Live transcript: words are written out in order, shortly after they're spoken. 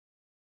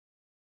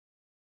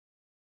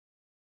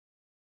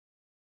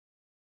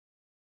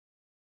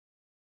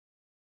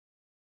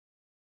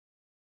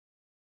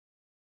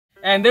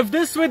And if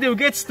this video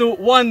gets to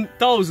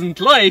 1000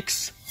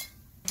 likes,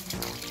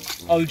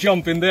 I'll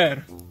jump in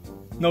there.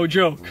 No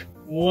joke.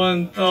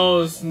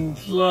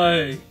 1000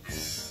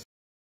 likes.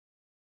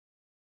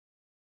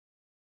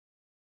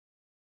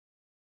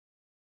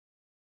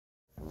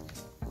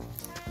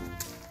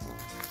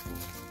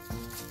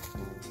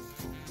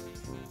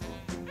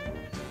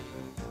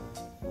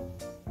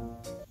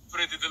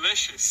 Pretty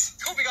delicious.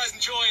 Hope you guys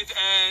enjoyed,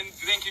 and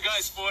thank you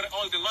guys for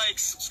all the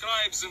likes,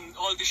 subscribes, and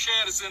all the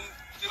shares, and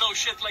you know,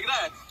 shit like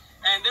that.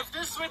 And if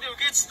this video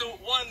gets to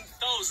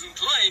 1000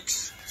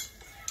 likes,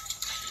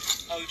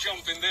 I'll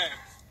jump in there.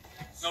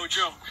 No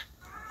joke.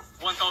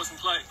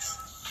 1000 likes.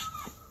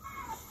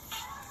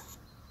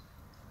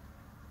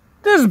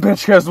 This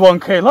bitch has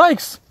 1k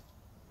likes.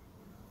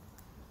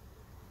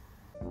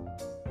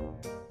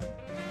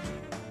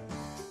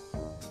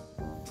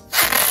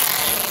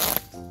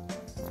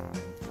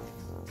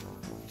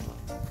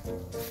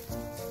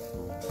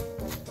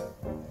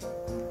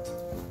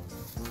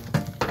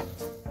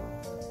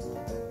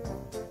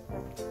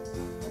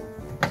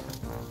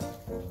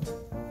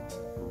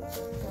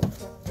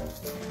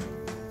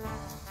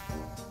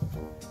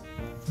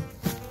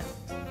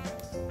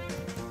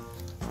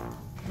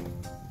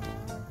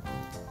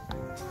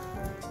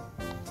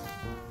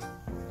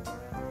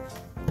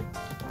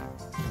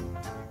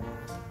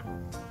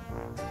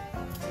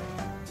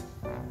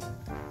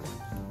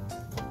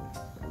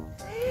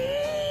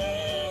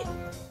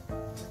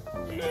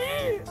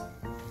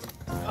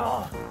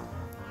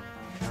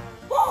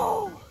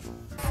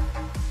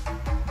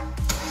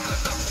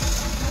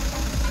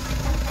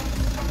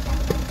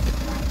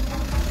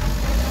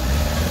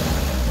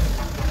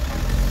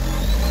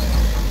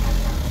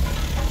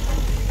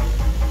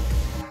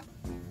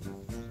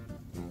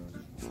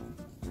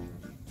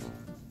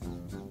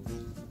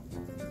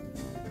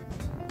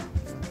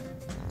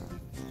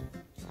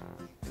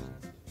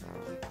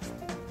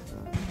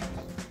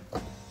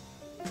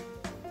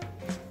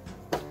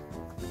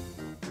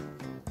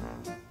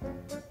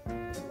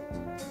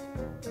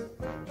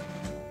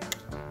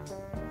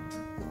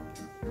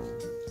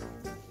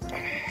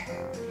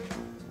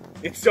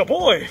 It's your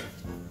boy!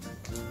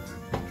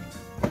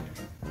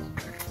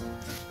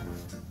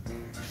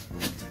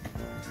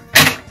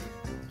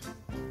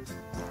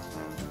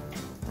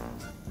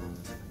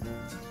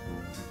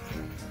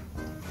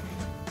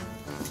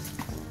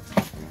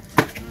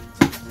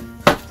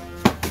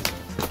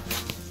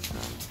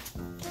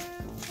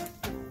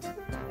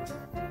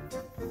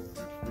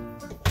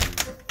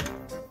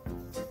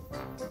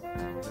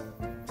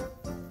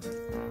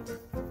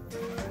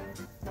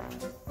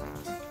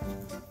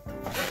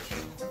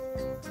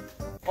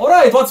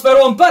 Alright, what's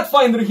better on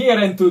Pathfinder here,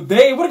 and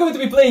today we're going to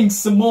be playing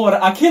some more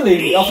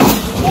Achille of...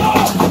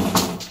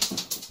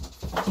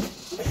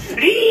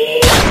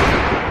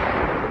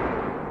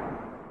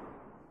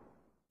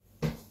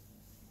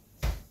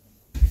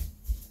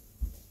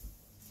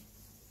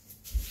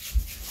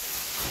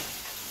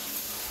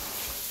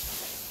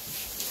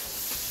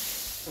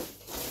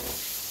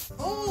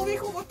 Oh, vi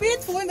kommer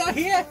Pathfinder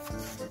here!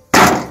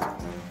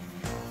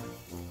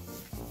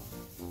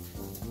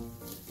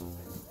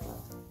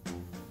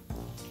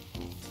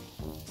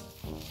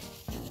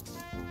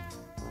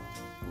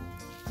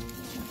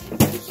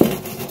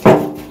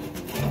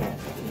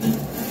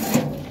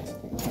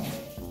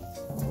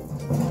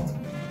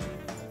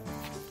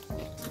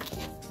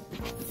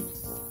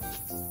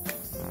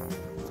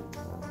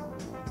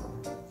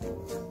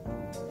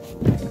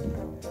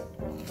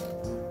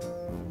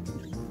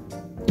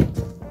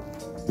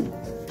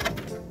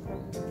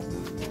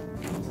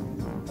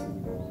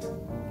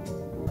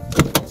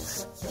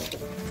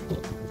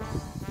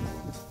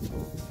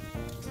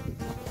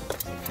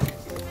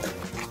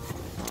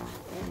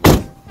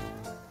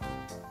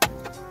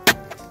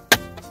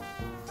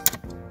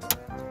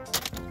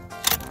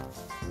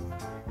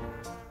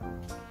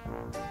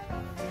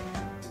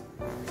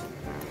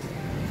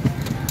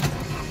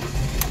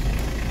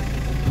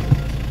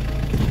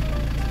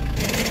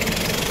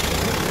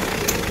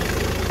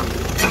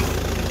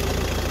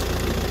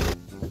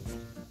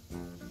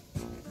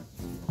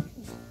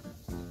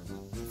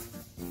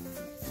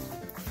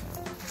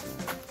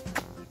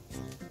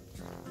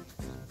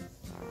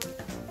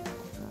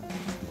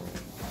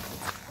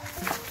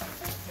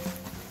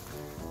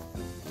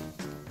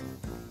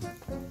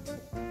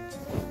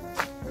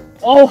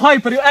 Oh,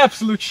 Hyper, you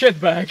absolute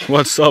shitbag!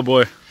 What's up,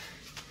 boy?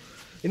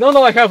 You know,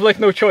 now I have like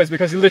no choice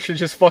because you literally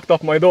just fucked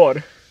up my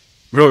door.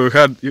 Bro,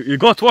 you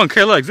got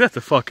 1k likes, that's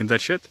the fucking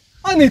that shit.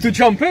 I need to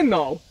jump in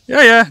now!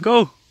 Yeah,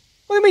 go!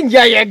 What do you mean,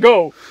 yeah,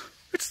 go?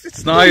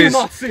 It's nice. Do you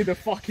not see the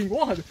fucking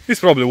water? It's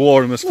probably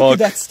warm as Look fuck. at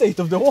that state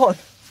of the water.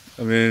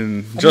 I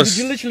mean, Did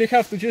you literally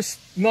have to just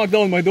knock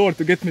down my door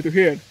to get me to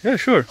here? Yeah,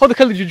 sure. How the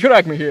hell did you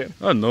drag me here?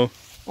 I don't know.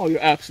 Oh, you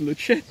absolute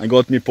shit. I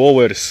got me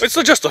powers. It's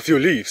not just a few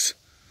leaves.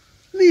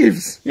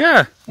 Leaves?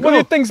 Yeah. What do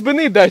you think's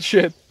beneath that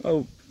shit?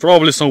 Oh,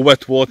 probably some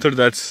wet water,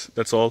 that's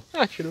all.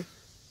 Actually.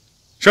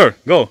 Sure,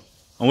 go.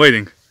 I'm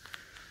waiting.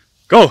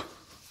 Go!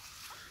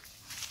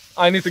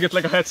 I need to get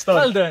like a head start.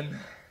 Well then.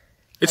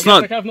 It's I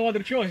not... guess I have no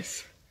other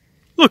choice.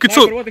 Look, it's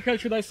Sniper, what the hell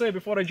should I say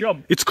before I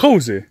jump? It's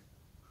cozy.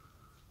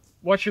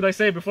 What should I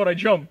say before I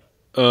jump?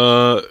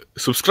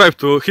 Subscribe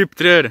to Hip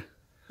Trader.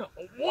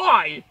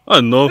 Why? I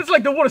don't know. It's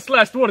like the worst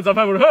last words I've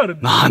ever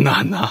heard.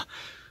 Nah.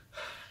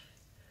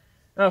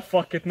 Ah,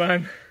 fuck it,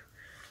 man.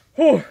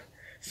 Whew.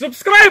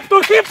 Subscribe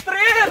to Hip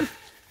Trader!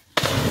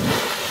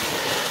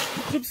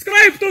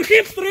 Subscribe to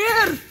Hip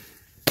Trader!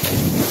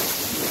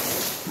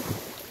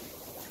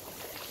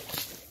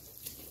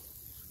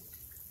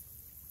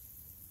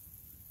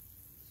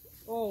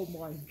 Oh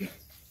my god.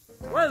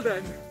 Well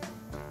then,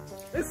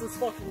 this is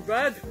fucking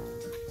bad.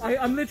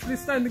 I'm literally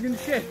standing in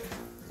shit.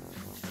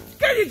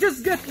 Can you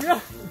just get me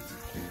up?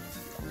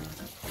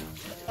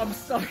 I'm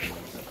stuck.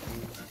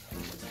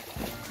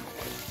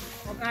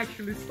 I'm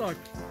actually stuck.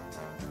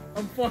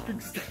 I'm fucking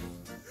stuck.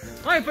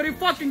 Hyper, you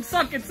fucking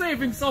suck at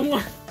saving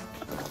someone.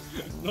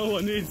 No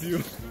one needs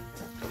you.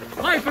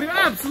 Hyper, you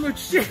absolute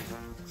shit.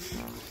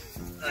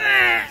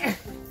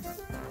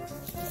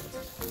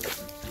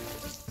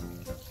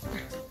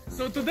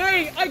 So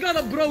today I got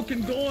a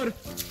broken door.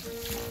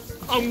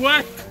 I'm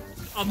wet.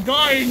 I'm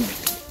dying.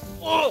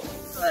 Oh.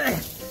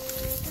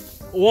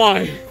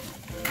 Why?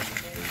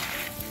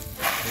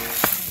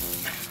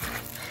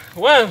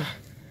 Well,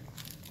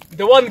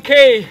 the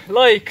 1K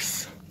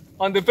likes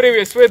on the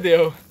previous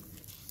video.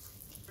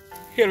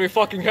 Here we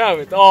fucking have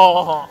it.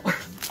 Oh.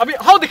 I mean,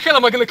 how the hell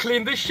am I gonna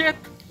clean this shit?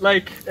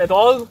 Like, at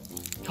all?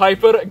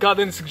 Hyper, got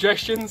any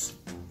suggestions?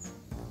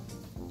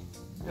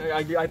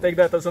 I take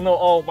that as a no.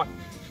 Oh my.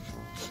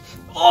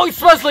 Oh, it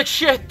smells like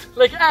shit!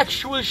 Like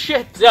actual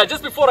shit! Yeah,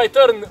 just before I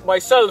turn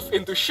myself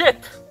into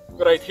shit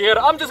right here,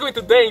 I'm just going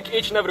to thank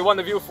each and every one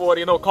of you for,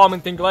 you know,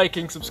 commenting,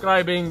 liking,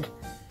 subscribing.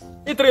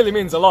 It really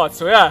means a lot,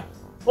 so yeah.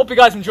 Hope you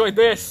guys enjoyed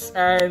this,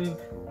 and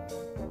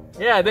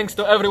yeah, thanks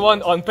to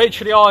everyone on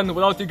Patreon.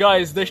 Without you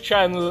guys, this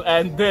channel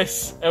and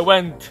this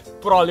event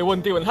probably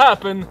wouldn't even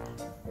happen.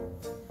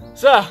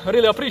 So yeah, I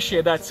really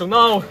appreciate that. So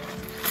now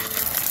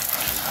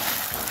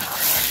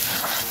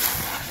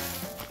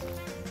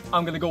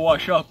I'm gonna go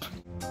wash up.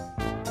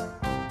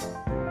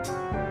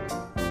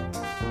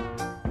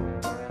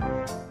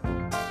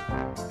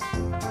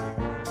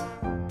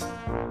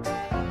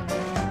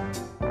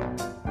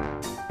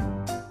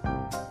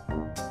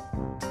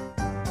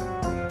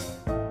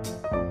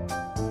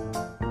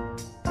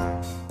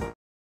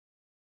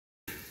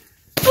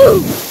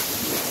 Ooh!